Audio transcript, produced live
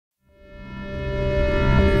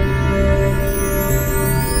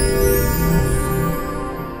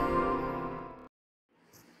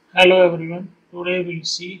Hello everyone, today we'll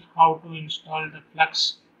see how to install the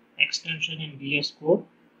Flux extension in VS Code.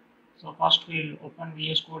 So first we'll open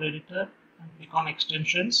VS Code editor and click on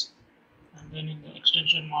extensions, and then in the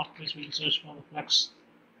extension marketplace we'll search for the Flux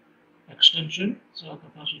extension. So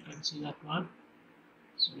first you can see that one,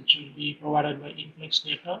 so which will be provided by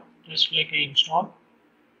InfluxDB. Just click install.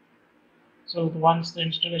 So once the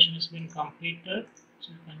installation has been completed,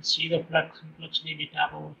 so you can see the InfluxDB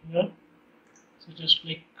tab over here. So just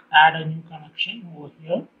click add a new connection over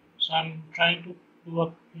here. So I'm trying to do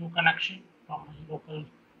a new connection from my local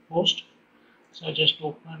host. So I just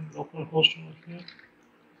open localhost over here.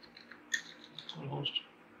 Localhost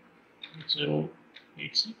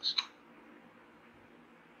 8086.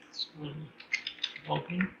 So we'll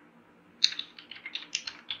log in.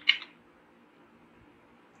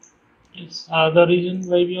 Yes, the reason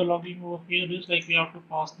why we are logging over here is like we have to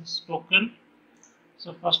pass this token.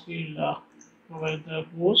 So first we'll provide the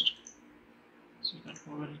host. So you can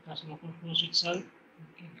provide it as localhost itself. You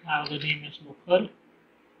can have the name as local.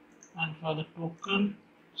 And for the token,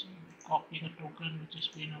 so copy the token which has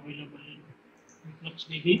been available in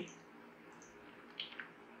InfluxDB.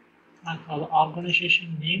 And for the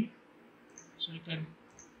organization name, so you can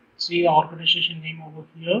see the organization name over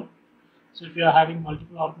here. So if you are having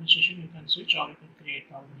multiple organizations, you can switch or you can create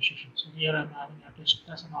the organization. So here I'm having a test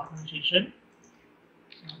as an organization.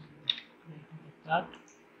 So I'm creating like that.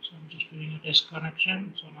 So I'm just doing a test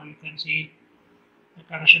connection. So now you can see the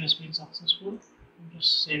connection has been successful. I'm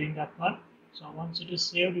just saving that one. So once it is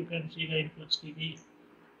saved, you can see the InfluxDB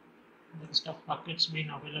list of buckets being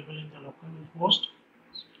available in the local host.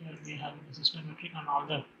 So here we have the system metric and all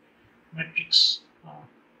the metrics. You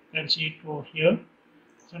can see it over here.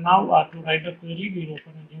 So now to write a query, we'll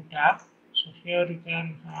open a new tab. So here you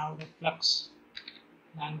can have the Flux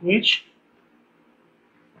language.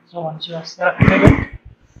 So once you have selected it,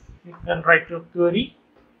 you can write your query.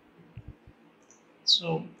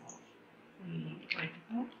 So we'll write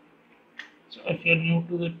it out. So if you're new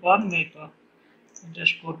to that one,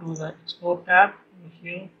 just go to the export tab over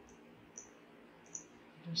here.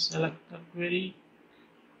 Just select the query.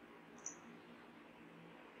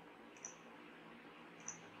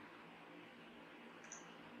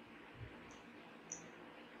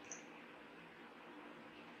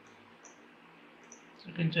 So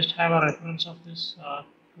you can just have a reference of this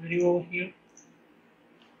query over here.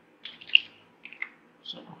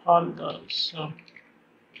 So all those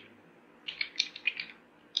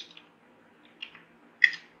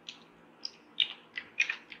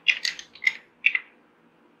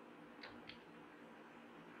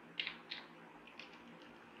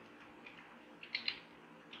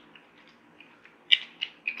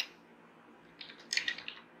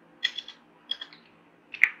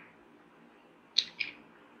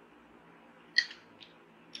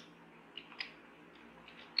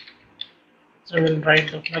so we'll write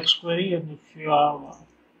the Flux query, and if you have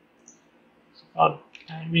for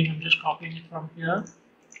time being, I'm just copying it from here,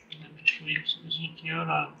 and I'm just doing it here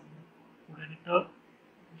on code editor.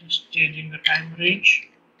 I'm just changing the time range.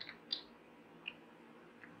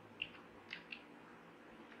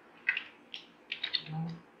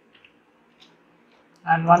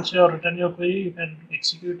 And once you have written your query, you can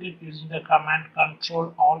execute it using the command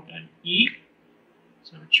Control Alt and E.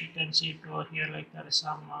 So which you can see it over here, like there is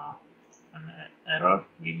some an error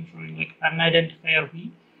being showing like unidentifier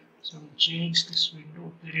V. So we'll change this window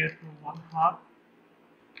period to 1 hour.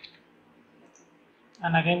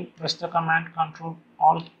 And again press the command Control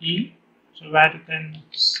Alt E, so where you can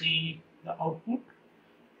see the output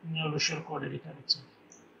in your Visual Code Editor itself.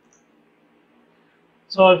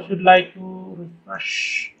 So if you'd like to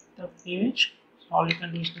refresh the page, so all you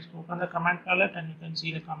can do is just open the command palette and you can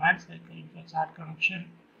see the commands like influx add connection,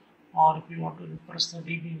 or if you want to refresh the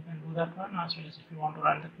DB, you can do that one, as well as if you want to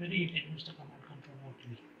run the query, you can use the command Control Alt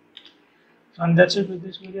V. So and that's it with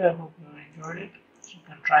this video. I hope you enjoyed it. So you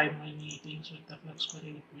can try many things with the Flux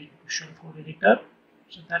query with Visual Code Editor.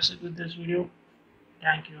 So that's it with this video.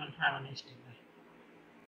 Thank you and have a nice day. Bye.